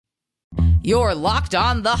You're Locked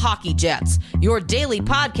On the Hockey Jets, your daily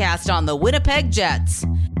podcast on the Winnipeg Jets.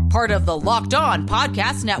 Part of the Locked On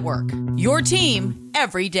Podcast Network, your team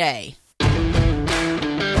every day.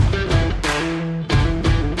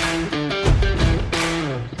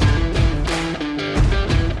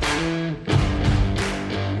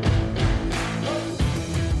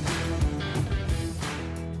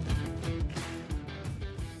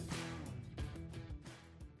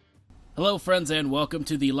 Hello, friends, and welcome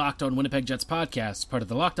to the Locked On Winnipeg Jets podcast, part of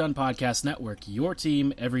the Locked On Podcast Network, your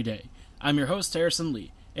team every day. I'm your host, Harrison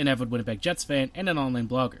Lee, an avid Winnipeg Jets fan and an online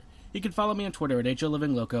blogger. You can follow me on Twitter at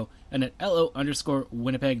HOLivingLoco and at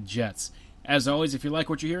LO_Winnipeg Jets. As always, if you like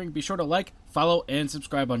what you're hearing, be sure to like, follow, and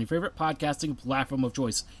subscribe on your favorite podcasting platform of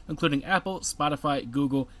choice, including Apple, Spotify,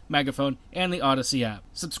 Google, Megaphone, and the Odyssey app.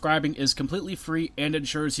 Subscribing is completely free and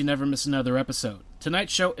ensures you never miss another episode.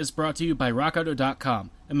 Tonight's show is brought to you by RockAuto.com.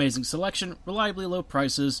 Amazing selection, reliably low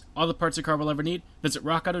prices, all the parts your car will ever need. Visit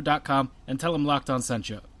RockAuto.com and tell them Locked On sent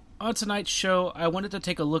you. On tonight's show, I wanted to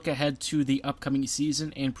take a look ahead to the upcoming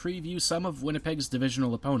season and preview some of Winnipeg's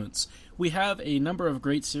divisional opponents. We have a number of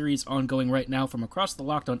great series ongoing right now from across the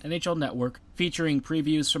Locked On NHL network, featuring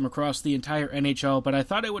previews from across the entire NHL, but I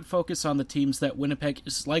thought I would focus on the teams that Winnipeg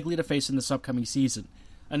is likely to face in this upcoming season.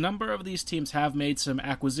 A number of these teams have made some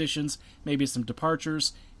acquisitions, maybe some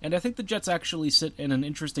departures, and I think the Jets actually sit in an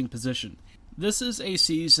interesting position. This is a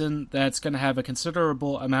season that's going to have a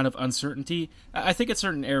considerable amount of uncertainty, I think, in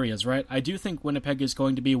certain areas, right? I do think Winnipeg is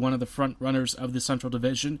going to be one of the front runners of the Central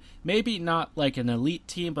Division. Maybe not like an elite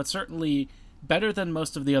team, but certainly better than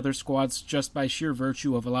most of the other squads just by sheer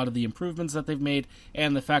virtue of a lot of the improvements that they've made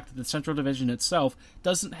and the fact that the Central Division itself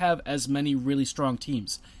doesn't have as many really strong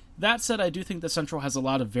teams. That said, I do think the Central has a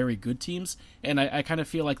lot of very good teams, and I kind of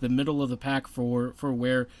feel like the middle of the pack for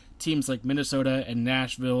where teams like Minnesota and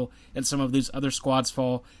Nashville and some of these other squads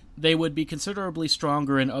fall, they would be considerably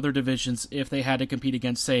stronger in other divisions if they had to compete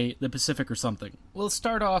against, say, the Pacific or something. We'll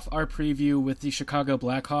start off our preview with the Chicago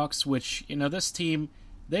Blackhawks, which, this team,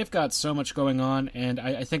 they've got so much going on, and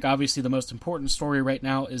I think obviously the most important story right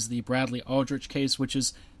now is the Bradley Aldrich case, which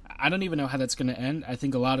is, I don't even know how that's going to end. I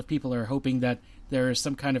think a lot of people are hoping that there is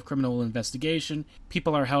some kind of criminal investigation.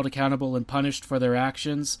 People are held accountable and punished for their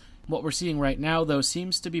actions. What we're seeing right now, though,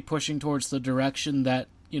 seems to be pushing towards the direction that,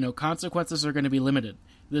 consequences are going to be limited.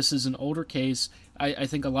 This is an older case. I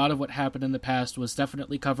think a lot of what happened in the past was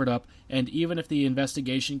definitely covered up, and even if the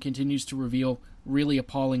investigation continues to reveal really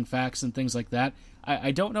appalling facts and things like that,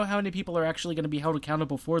 I don't know how many people are actually going to be held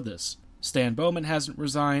accountable for this. Stan Bowman hasn't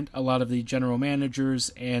resigned. A lot of the general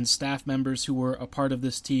managers and staff members who were a part of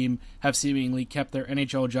this team have seemingly kept their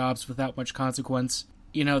NHL jobs without much consequence.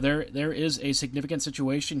 There is a significant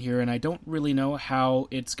situation here, and I don't really know how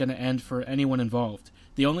it's going to end for anyone involved.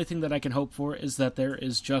 The only thing that I can hope for is that there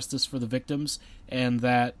is justice for the victims and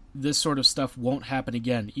that this sort of stuff won't happen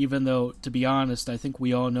again, even though, to be honest, I think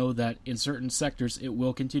we all know that in certain sectors it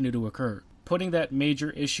will continue to occur. Putting that major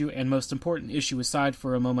issue and most important issue aside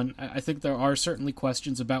for a moment, I think there are certainly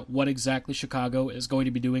questions about what exactly Chicago is going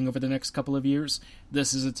to be doing over the next couple of years.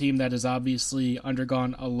 This is a team that has obviously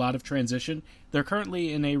undergone a lot of transition. They're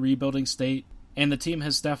currently in a rebuilding state, and the team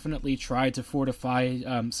has definitely tried to fortify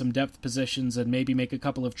some depth positions and maybe make a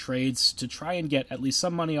couple of trades to try and get at least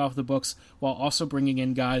some money off the books while also bringing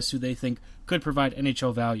in guys who they think could provide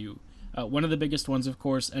NHL value. One of the biggest ones, of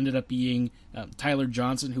course, ended up being Tyler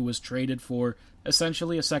Johnson, who was traded for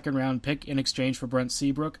essentially a second-round pick in exchange for Brent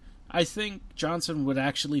Seabrook. I think Johnson would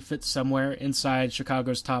actually fit somewhere inside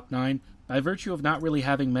Chicago's top 9. By virtue of not really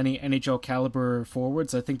having many NHL-caliber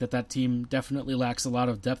forwards, I think that team definitely lacks a lot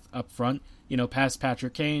of depth up front. Past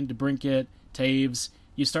Patrick Kane, DeBrincat, Taves,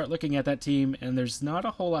 you start looking at that team, and there's not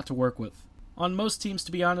a whole lot to work with. On most teams,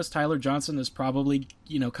 to be honest, Tyler Johnson is probably,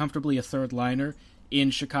 comfortably a third liner. In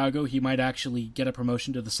Chicago, he might actually get a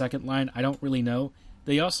promotion to the second line. I don't really know.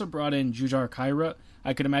 They also brought in Jujhar Khaira.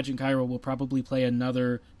 I could imagine Khaira will probably play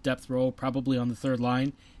another depth role, probably on the third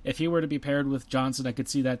line. If he were to be paired with Johnson, I could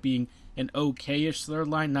see that being an okay-ish third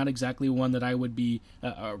line, not exactly one that I would be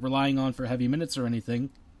relying on for heavy minutes or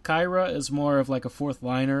anything. Khaira is more of like a fourth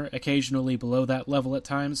liner, occasionally below that level at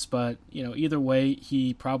times, but, either way,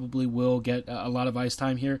 he probably will get a lot of ice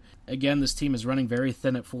time here. Again, this team is running very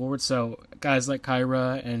thin at forward, so guys like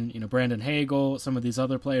Khaira and, Brandon Hagel, some of these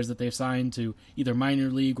other players that they've signed to either minor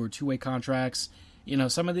league or two-way contracts,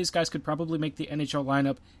 some of these guys could probably make the NHL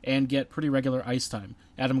lineup and get pretty regular ice time.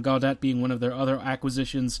 Adam Gaudette being one of their other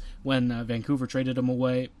acquisitions when Vancouver traded him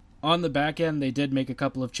away. On the back end, they did make a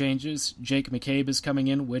couple of changes. Jake McCabe is coming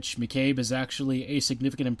in, which McCabe is actually a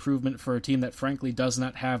significant improvement for a team that frankly does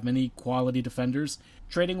not have many quality defenders.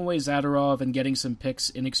 Trading away Zadorov and getting some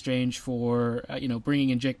picks in exchange for,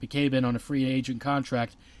 bringing in Jake McCabe in on a free agent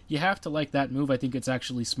contract, you have to like that move. I think it's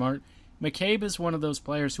actually smart. McCabe is one of those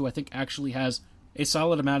players who I think actually has a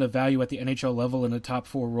solid amount of value at the NHL level in a top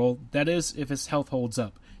 4 role. That is, if his health holds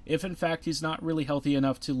up. If, in fact, he's not really healthy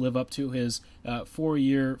enough to live up to his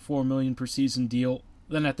 4-year, $4 million per season deal,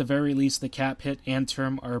 then at the very least the cap hit and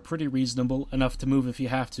term are pretty reasonable enough to move if you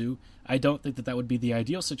have to. I don't think that would be the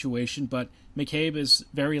ideal situation, but McCabe is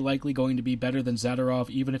very likely going to be better than Zadorov,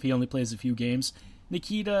 even if he only plays a few games.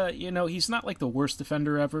 Nikita, he's not like the worst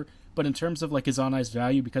defender ever, but in terms of like his on-ice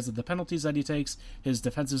value, because of the penalties that he takes, his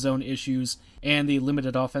defensive zone issues, and the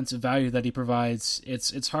limited offensive value that he provides,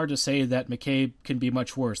 it's hard to say that McCabe can be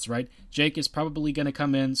much worse, right? Jake is probably going to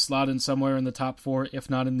come in, slot in somewhere in the top 4, if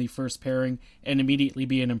not in the first pairing, and immediately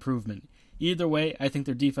be an improvement. Either way, I think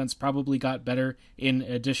their defense probably got better in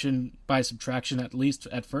addition by subtraction, at least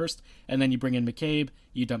at first, and then you bring in McCabe,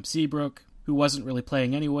 you dump Seabrook, who wasn't really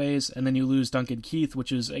playing anyways, and then you lose Duncan Keith,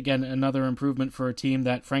 which is, again, another improvement for a team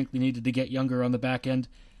that frankly needed to get younger on the back end.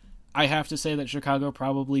 I have to say that Chicago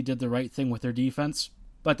probably did the right thing with their defense,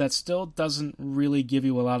 but that still doesn't really give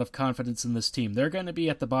you a lot of confidence in this team. They're going to be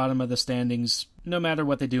at the bottom of the standings no matter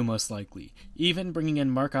what they do, most likely. Even bringing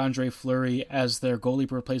in Marc-Andre Fleury as their goalie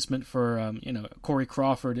replacement for, Corey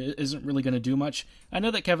Crawford isn't really going to do much. I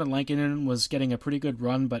know that Kevin Lankinen was getting a pretty good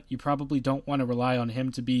run, but you probably don't want to rely on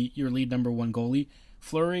him to be your lead number 1 goalie.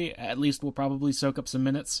 Fleury, at least, will probably soak up some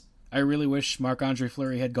minutes. I really wish Marc-Andre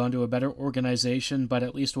Fleury had gone to a better organization, but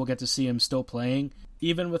at least we'll get to see him still playing.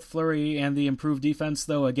 Even with Fleury and the improved defense,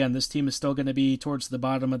 though, again, this team is still going to be towards the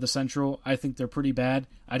bottom of the Central. I think they're pretty bad.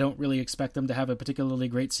 I don't really expect them to have a particularly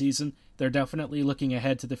great season. They're definitely looking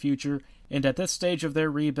ahead to the future. And at this stage of their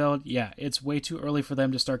rebuild, it's way too early for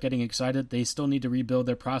them to start getting excited. They still need to rebuild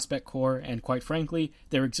their prospect core, and quite frankly,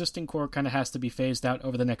 their existing core kind of has to be phased out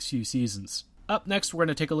over the next few seasons. Up next, we're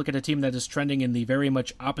going to take a look at a team that is trending in the very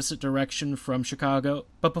much opposite direction from Chicago.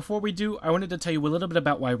 But before we do, I wanted to tell you a little bit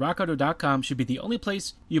about why RockAuto.com should be the only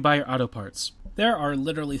place you buy your auto parts. There are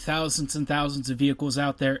literally thousands and thousands of vehicles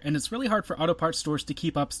out there, and it's really hard for auto parts stores to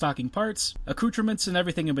keep up stocking parts, accoutrements, and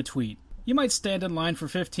everything in between. You might stand in line for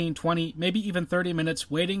 15, 20, maybe even 30 minutes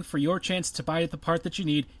waiting for your chance to buy the part that you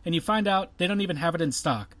need, and you find out they don't even have it in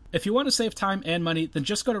stock. If you want to save time and money, then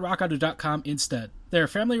just go to RockAuto.com instead. They're a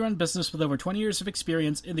family-run business with over 20 years of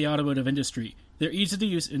experience in the automotive industry. Their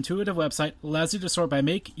easy-to-use, intuitive website allows you to sort by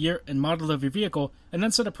make, year, and model of your vehicle, and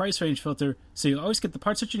then set a price range filter so you always get the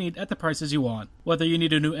parts that you need at the prices you want. Whether you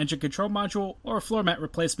need a new engine control module or a floor mat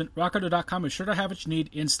replacement, RockAuto.com is sure to have what you need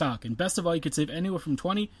in stock. And best of all, you can save anywhere from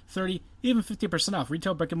 20, 30, even 50% off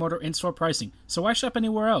retail brick-and-mortar in-store pricing. So why shop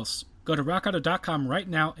anywhere else? Go to RockAuto.com right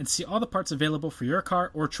now and see all the parts available for your car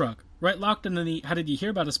or truck. Right locked in the How Did You Hear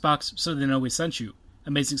About Us box so they know we sent you.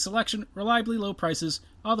 Amazing selection, reliably low prices,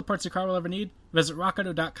 all the parts your car will ever need. Visit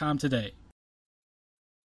RockAuto.com today.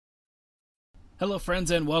 Hello, friends,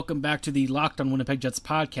 and welcome back to the Locked on Winnipeg Jets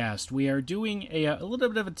podcast. We are doing a little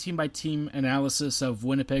bit of a team-by-team analysis of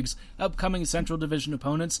Winnipeg's upcoming Central Division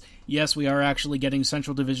opponents. Yes, we are actually getting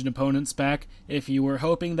Central Division opponents back. If you were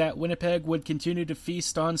hoping that Winnipeg would continue to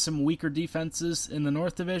feast on some weaker defenses in the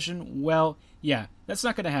North Division, well, yeah, that's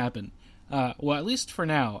not going to happen. Well, at least for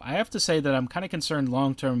now. I have to say that I'm kind of concerned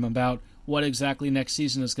long-term about what exactly next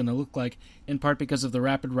season is going to look like, in part because of the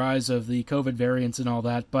rapid rise of the COVID variants and all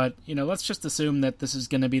that, but, let's just assume that this is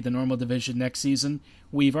going to be the normal division next season.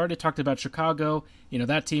 We've already talked about Chicago.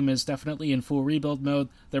 That team is definitely in full rebuild mode.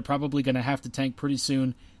 They're probably going to have to tank pretty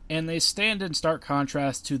soon, and they stand in stark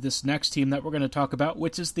contrast to this next team that we're going to talk about,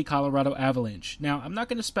 which is the Colorado Avalanche. Now, I'm not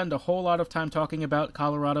going to spend a whole lot of time talking about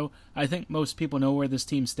Colorado. I think most people know where this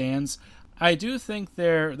team stands. I do think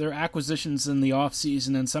their acquisitions in the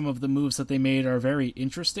offseason and some of the moves that they made are very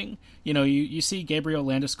interesting. You see Gabriel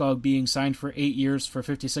Landeskog being signed for 8 years for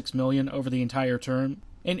 $56 million over the entire term.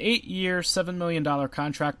 An 8-year, $7 million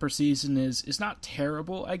contract per season is not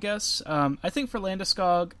terrible, I guess. I think for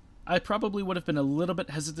Landeskog, I probably would have been a little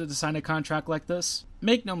bit hesitant to sign a contract like this.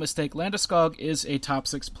 Make no mistake, Landeskog is a top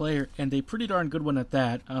 6 player, and a pretty darn good one at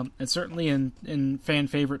that. And certainly in fan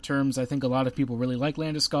favorite terms, I think a lot of people really like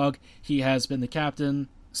Landeskog. He has been the captain,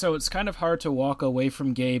 so it's kind of hard to walk away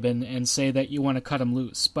from Gabe and say that you want to cut him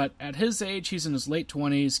loose. But at his age, he's in his late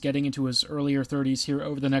 20s, getting into his earlier 30s here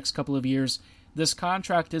over the next couple of years. This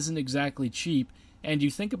contract isn't exactly cheap. and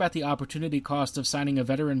you think about the opportunity cost of signing a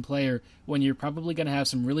veteran player when you're probably going to have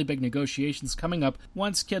some really big negotiations coming up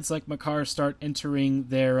once kids like Makar start entering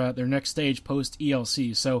their next stage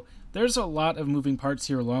post-ELC. So there's a lot of moving parts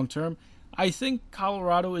here long-term. I think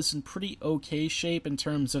Colorado is in pretty okay shape in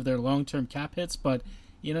terms of their long-term cap hits, but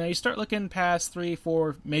you start looking past 3,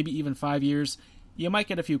 4, maybe even 5 years, you might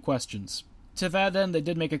get a few questions. To that end, they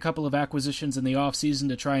did make a couple of acquisitions in the offseason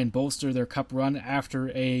to try and bolster their cup run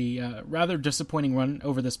after a rather disappointing run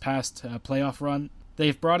over this past playoff run.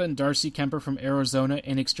 They've brought in Darcy Kuemper from Arizona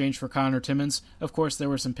in exchange for Connor Timmins. Of course, there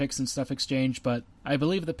were some picks and stuff exchanged, but I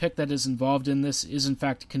believe the pick that is involved in this is in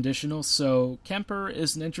fact conditional, so Kuemper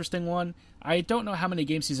is an interesting one. I don't know how many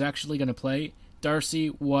games he's actually going to play. Darcy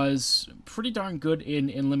was pretty darn good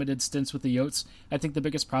in limited stints with the Yotes. I think the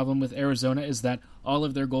biggest problem with Arizona is that all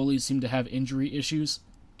of their goalies seem to have injury issues.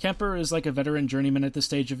 Kuemper is like a veteran journeyman at this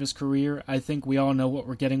stage of his career. I think we all know what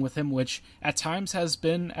we're getting with him, which at times has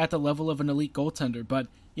been at the level of an elite goaltender. But,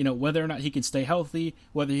 whether or not he can stay healthy,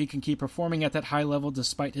 whether he can keep performing at that high level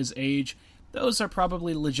despite his age, those are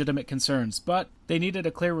probably legitimate concerns. But they needed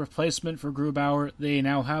a clear replacement for Grubauer. They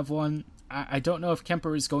now have one. I don't know if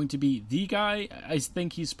Kuemper is going to be the guy. I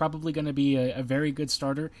think he's probably going to be a very good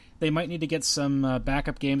starter. They might need to get some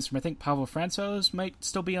backup games from, I think Pavel Francouz might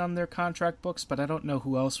still be on their contract books, but I don't know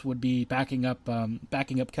who else would be backing up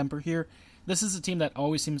Kuemper here. This is a team that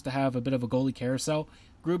always seems to have a bit of a goalie carousel.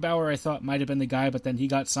 Grubauer, I thought, might have been the guy, but then he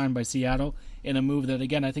got signed by Seattle in a move that,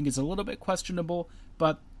 again, I think is a little bit questionable.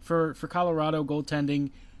 But for Colorado,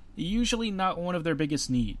 goaltending, usually not one of their biggest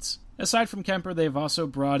needs. Aside from Kuemper, they've also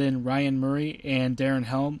brought in Ryan Murray and Darren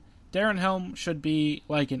Helm. Darren Helm should be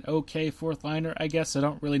like an okay fourth liner, I guess. I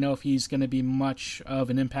don't really know if he's going to be much of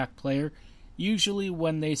an impact player. Usually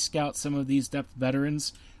when they scout some of these depth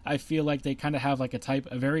veterans, I feel like they kind of have like a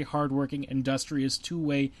very hardworking, industrious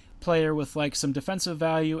two-way player with like some defensive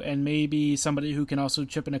value and maybe somebody who can also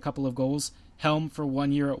chip in a couple of goals. Helm for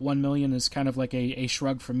 1 year at $1 million is kind of like a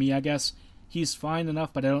shrug for me, I guess. He's fine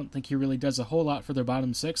enough, but I don't think he really does a whole lot for their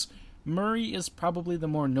bottom six. Murray is probably the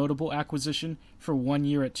more notable acquisition for 1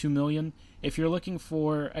 year at $2 million. If you're looking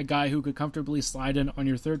for a guy who could comfortably slide in on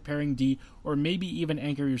your third pairing D or maybe even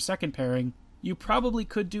anchor your second pairing, you probably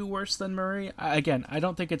could do worse than Murray. Again, I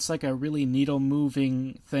don't think it's like a really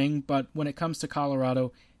needle-moving thing, but when it comes to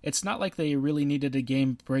Colorado, it's not like they really needed a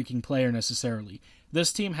game-breaking player necessarily.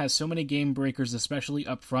 This team has so many game breakers, especially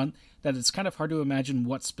up front, that it's kind of hard to imagine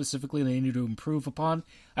what specifically they need to improve upon.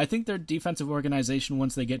 I think their defensive organization,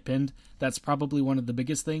 once they get pinned, that's probably one of the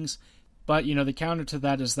biggest things. But, the counter to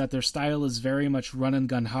that is that their style is very much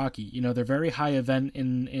run-and-gun hockey. They're very high event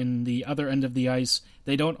in the other end of the ice.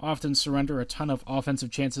 They don't often surrender a ton of offensive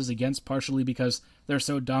chances against, partially because they're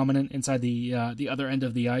so dominant inside the other end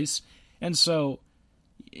of the ice. And so,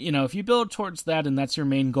 if you build towards that and that's your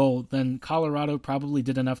main goal, then Colorado probably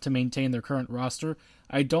did enough to maintain their current roster.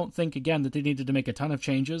 I don't think, again, that they needed to make a ton of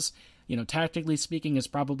changes. Tactically speaking is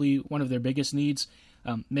probably one of their biggest needs.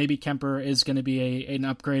 Maybe Kuemper is going to be an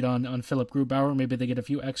upgrade on Philip Grubauer. Maybe they get a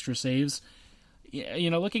few extra saves.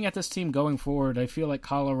 Looking at this team going forward, I feel like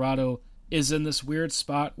Colorado is in this weird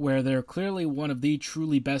spot where they're clearly one of the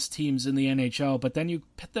truly best teams in the NHL, but then you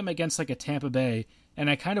pit them against like a Tampa Bay, and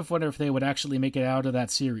I kind of wonder if they would actually make it out of that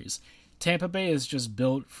series. Tampa Bay is just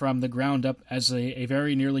built from the ground up as a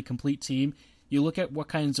very nearly complete team. You look at what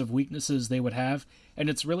kinds of weaknesses they would have, and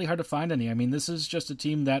it's really hard to find any. I mean, this is just a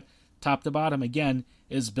team that, top to bottom, again,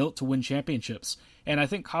 is built to win championships. And I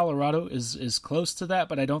think Colorado is close to that,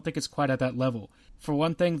 but I don't think it's quite at that level. For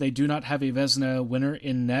one thing, they do not have a Vezina winner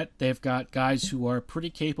in net. They've got guys who are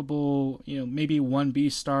pretty capable, maybe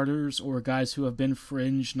 1B starters or guys who have been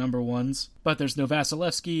fringe number ones. But there's no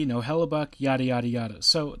Vasilevsky, no Hellebuck, yada, yada, yada.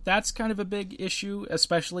 So that's kind of a big issue,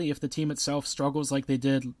 especially if the team itself struggles like they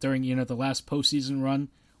did during, the last postseason run.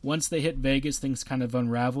 Once they hit Vegas, things kind of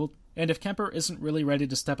unraveled. And if Kuemper isn't really ready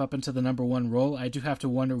to step up into the number one role, I do have to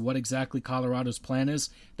wonder what exactly Colorado's plan is.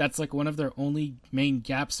 That's like one of their only main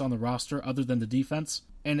gaps on the roster other than the defense.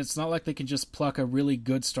 And it's not like they can just pluck a really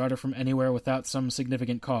good starter from anywhere without some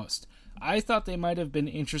significant cost. I thought they might have been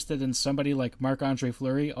interested in somebody like Marc-Andre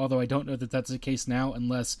Fleury, although I don't know that that's the case now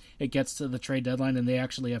unless it gets to the trade deadline and they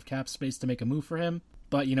actually have cap space to make a move for him.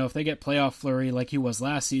 But, if they get playoff Fleury like he was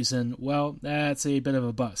last season, well, that's a bit of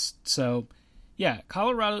a bust. So, yeah,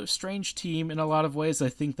 Colorado, strange team in a lot of ways. I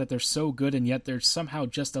think that they're so good, and yet they're somehow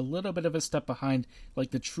just a little bit of a step behind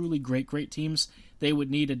like the truly great teams. They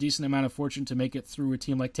would need a decent amount of fortune to make it through a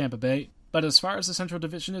team like Tampa Bay. But as far as the Central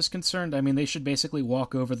Division is concerned, I mean, they should basically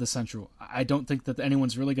walk over the Central. I don't think that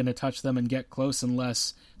anyone's really going to touch them and get close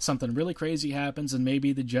unless something really crazy happens and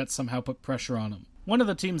maybe the Jets somehow put pressure on them. One of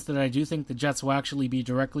the teams that I do think the Jets will actually be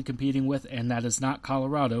directly competing with, and that is not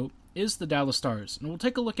Colorado, is the Dallas Stars, and we'll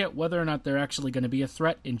take a look at whether or not they're actually going to be a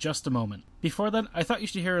threat in just a moment. Before then, I thought you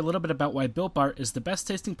should hear a little bit about why Built Bar is the best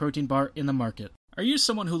tasting protein bar in the market. Are you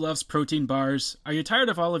someone who loves protein bars? Are you tired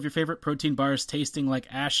of all of your favorite protein bars tasting like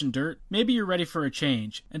ash and dirt? Maybe you're ready for a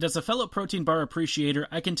change, and as a fellow protein bar appreciator,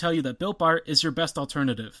 I can tell you that Built Bar is your best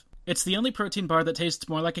alternative. It's the only protein bar that tastes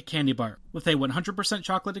more like a candy bar, with a 100%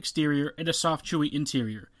 chocolate exterior and a soft, chewy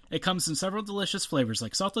interior. It comes in several delicious flavors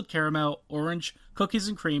like salted caramel, orange, cookies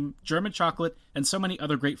and cream, German chocolate, and so many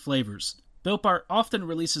other great flavors. Built Bar often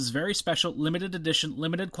releases very special, limited edition,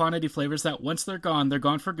 limited quantity flavors that once they're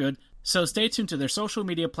gone for good, so stay tuned to their social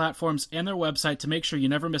media platforms and their website to make sure you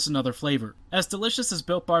never miss another flavor. As delicious as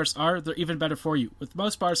Built Bars are, they're even better for you, with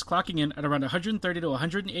most bars clocking in at around 130 to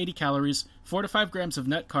 180 calories, 4 to 5 grams of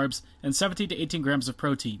net carbs, and 17 to 18 grams of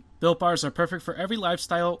protein. Built Bars are perfect for every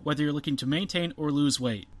lifestyle, whether you're looking to maintain or lose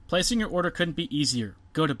weight. Placing your order couldn't be easier.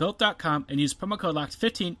 Go to Built.com and use promo code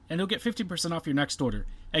LOCKED15 and you'll get 15% off your next order.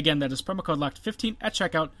 Again, that is promo code LOCKED15 at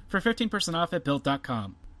checkout for 15% off at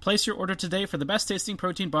Built.com. Place your order today for the best tasting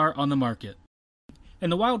protein bar on the market. In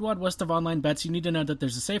the wild west of online bets, you need to know that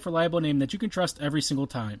there's a safe, reliable name that you can trust every single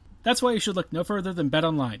time. That's why you should look no further than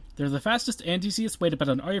BetOnline. They're the fastest and easiest way to bet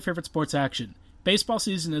on all your favorite sports action. Baseball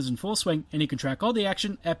season is in full swing, and you can track all the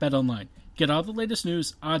action at BetOnline. Get all the latest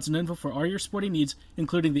news, odds, and info for all your sporting needs,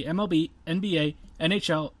 including the MLB, NBA,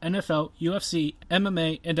 NHL, NFL, UFC,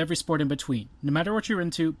 MMA, and every sport in between. No matter what you're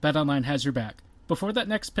into, BetOnline has your back. Before that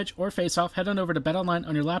next pitch or face-off, head on over to BetOnline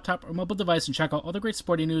on your laptop or mobile device and check out all the great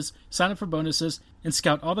sporting news, sign up for bonuses, and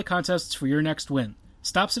scout all the contests for your next win.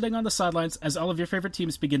 Stop sitting on the sidelines as all of your favorite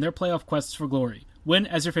teams begin their playoff quests for glory. Win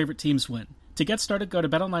as your favorite teams win. To get started, go to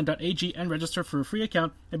betonline.ag and register for a free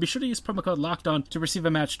account, and be sure to use promo code LOCKEDON to receive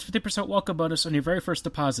a matched 50% welcome bonus on your very first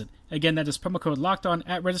deposit. Again, that is promo code LOCKEDON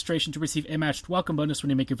at registration to receive a matched welcome bonus when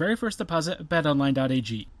you make your very first deposit at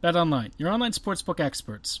betonline.ag. BetOnline, your online sportsbook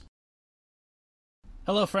experts.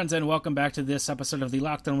 Hello, friends, and welcome back to this episode of the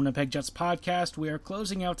Locked On Winnipeg Jets podcast. We are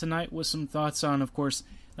closing out tonight with some thoughts on, of course,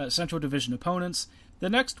 Central Division opponents. The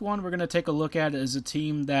next one we're going to take a look at is a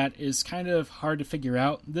team that is kind of hard to figure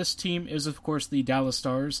out. This team is, of course, the Dallas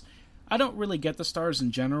Stars. I don't really get the Stars in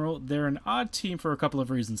general. They're an odd team for a couple of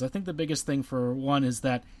reasons. I think the biggest thing, for one, is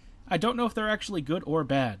that I don't know if they're actually good or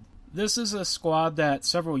bad. This is a squad that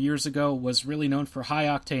several years ago was really known for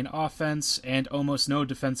high-octane offense and almost no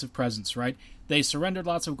defensive presence, right? They surrendered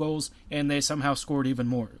lots of goals, and they somehow scored even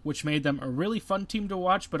more, which made them a really fun team to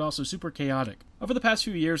watch, but also super chaotic. Over the past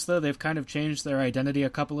few years, though, they've kind of changed their identity a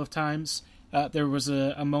couple of times. There was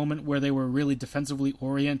a moment where they were really defensively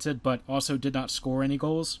oriented, but also did not score any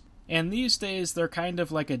goals. And these days, they're kind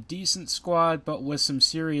of like a decent squad, but with some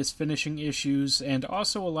serious finishing issues, and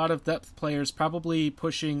also a lot of depth players probably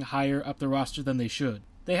pushing higher up the roster than they should.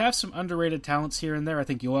 They have some underrated talents here and there. I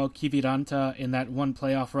think Yoel Kiviranta in that one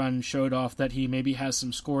playoff run showed off that he maybe has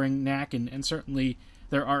some scoring knack, and certainly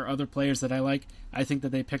there are other players that I like. I think that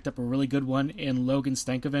they picked up a really good one in Logan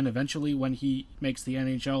Stankoven. Eventually, when he makes the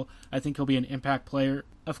NHL, I think he'll be an impact player.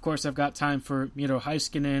 Of course, I've got time for Miro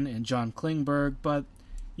Heiskanen and John Klingberg, but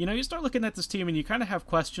you start looking at this team and you kind of have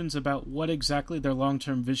questions about what exactly their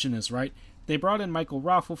long-term vision is, right? They brought in Michael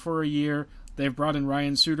Raffl for a year. They've brought in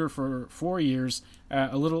Ryan Suter for 4 years,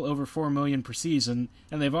 a little over $4 million per season,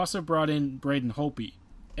 and they've also brought in Braden Holtby.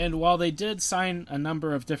 And while they did sign a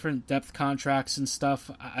number of different depth contracts and stuff,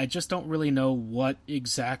 I just don't really know what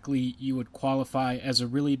exactly you would qualify as a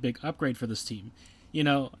really big upgrade for this team.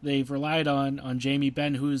 They've relied on Jamie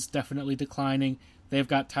Benn, who's definitely declining. They've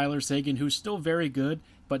got Tyler Seguin, who's still very good,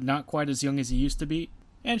 but not quite as young as he used to be.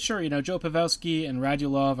 And sure, Joe Pavelski and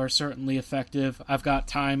Radulov are certainly effective. I've got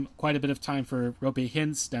quite a bit of time for Roope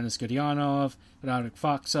Hintz, Denis Gurianov, Radek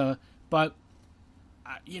Faksa, but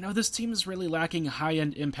this team is really lacking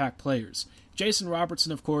high-end impact players. Jason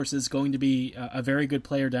Robertson, of course, is going to be a very good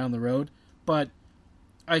player down the road, but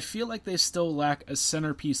I feel like they still lack a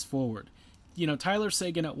centerpiece forward. Tyler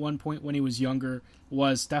Seguin at one point when he was younger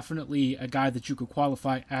was definitely a guy that you could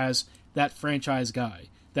qualify as that franchise guy,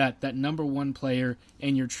 that number one player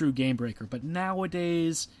and your true game breaker. But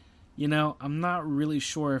nowadays, I'm not really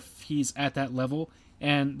sure if he's at that level,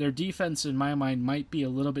 and their defense, in my mind, might be a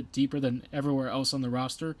little bit deeper than everywhere else on the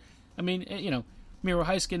roster. I mean, Miro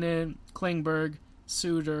Heiskanen, Klingberg,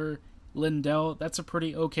 Suter, Lindell, that's a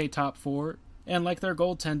pretty okay top four. And their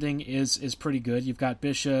goaltending is pretty good. You've got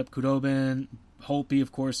Bishop, Khudobin, Holtby,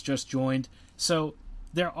 of course, just joined. So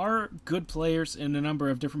There are good players in a number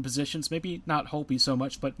of different positions, maybe not Holtby so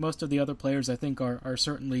much, but most of the other players I think are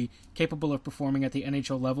certainly capable of performing at the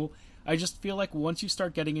NHL level. I just feel like once you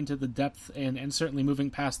start getting into the depth and certainly moving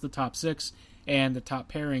past the top 6 and the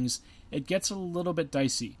top pairings, it gets a little bit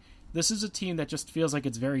dicey. This is a team that just feels like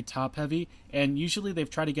it's very top-heavy, and usually they've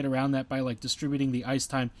tried to get around that by distributing the ice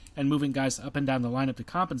time and moving guys up and down the lineup to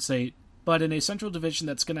compensate. But in a Central Division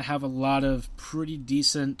that's going to have a lot of pretty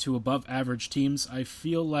decent to above-average teams, I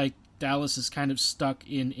feel like Dallas is kind of stuck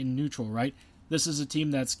in neutral, right? This is a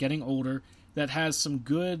team that's getting older, that has some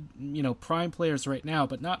good, prime players right now,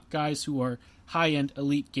 but not guys who are high-end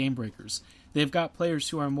elite game breakers. They've got players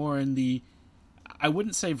who are more in the, I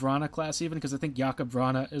wouldn't say Vrana class even, because I think Jakub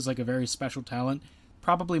Vrana is a very special talent.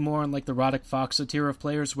 Probably more on the Radek Faksa tier of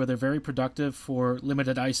players where they're very productive for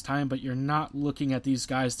limited ice time, but you're not looking at these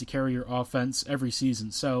guys to carry your offense every season.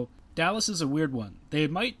 So Dallas is a weird one. They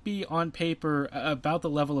might be on paper about the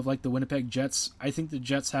level of the Winnipeg Jets. I think the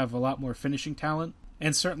Jets have a lot more finishing talent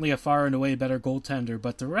and certainly a far and away better goaltender,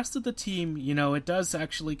 but the rest of the team, it does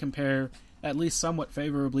actually compare at least somewhat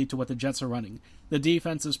favorably to what the Jets are running. The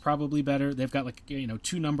defense is probably better. They've got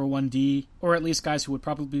 2 number 1D, or at least guys who would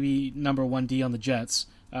probably be number 1D on the Jets.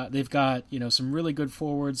 They've got, some really good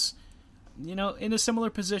forwards. In a similar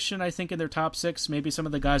position, I think, in their top 6. Maybe some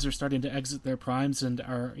of the guys are starting to exit their primes and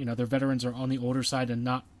are, their veterans are on the older side and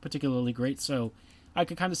not particularly great. So I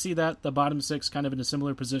could kind of see that, the bottom 6 kind of in a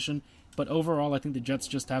similar position. But overall, I think the Jets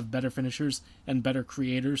just have better finishers and better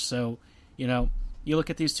creators. So, you look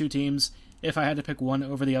at these two teams. If I had to pick one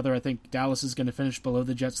over the other, I think Dallas is going to finish below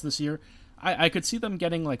the Jets this year. I could see them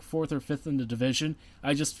getting 4th or 5th in the division.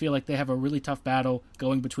 I just feel like they have a really tough battle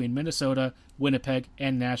going between Minnesota, Winnipeg,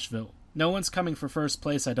 and Nashville. No one's coming for first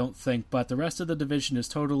place, I don't think, but the rest of the division is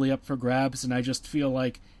totally up for grabs, and I just feel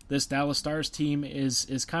like this Dallas Stars team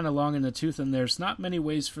is kind of long in the tooth, and there's not many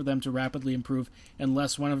ways for them to rapidly improve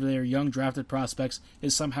unless one of their young drafted prospects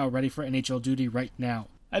is somehow ready for NHL duty right now.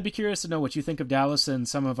 I'd be curious to know what you think of Dallas and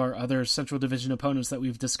some of our other Central Division opponents that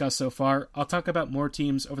we've discussed so far. I'll talk about more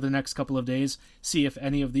teams over the next couple of days, see if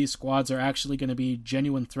any of these squads are actually going to be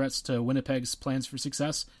genuine threats to Winnipeg's plans for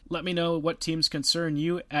success. Let me know what teams concern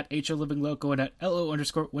you at HLivingLoco and at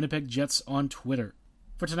LO_Winnipeg Jets on Twitter.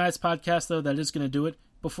 For tonight's podcast, though, that is going to do it.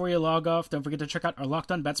 Before you log off, don't forget to check out our Locked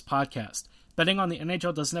On Bets podcast. Betting on the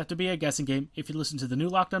NHL doesn't have to be a guessing game if you listen to the new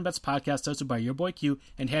Locked On Bets podcast hosted by your boy Q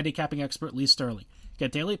and handicapping expert Lee Sterling.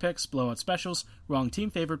 Get daily picks, blowout specials, wrong team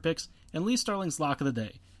favorite picks, and Lee Sterling's lock of the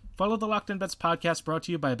day. Follow the Locked On Bets podcast brought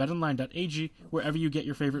to you by BetOnline.ag wherever you get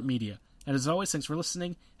your favorite media. And as always, thanks for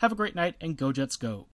listening, have a great night, and go Jets go.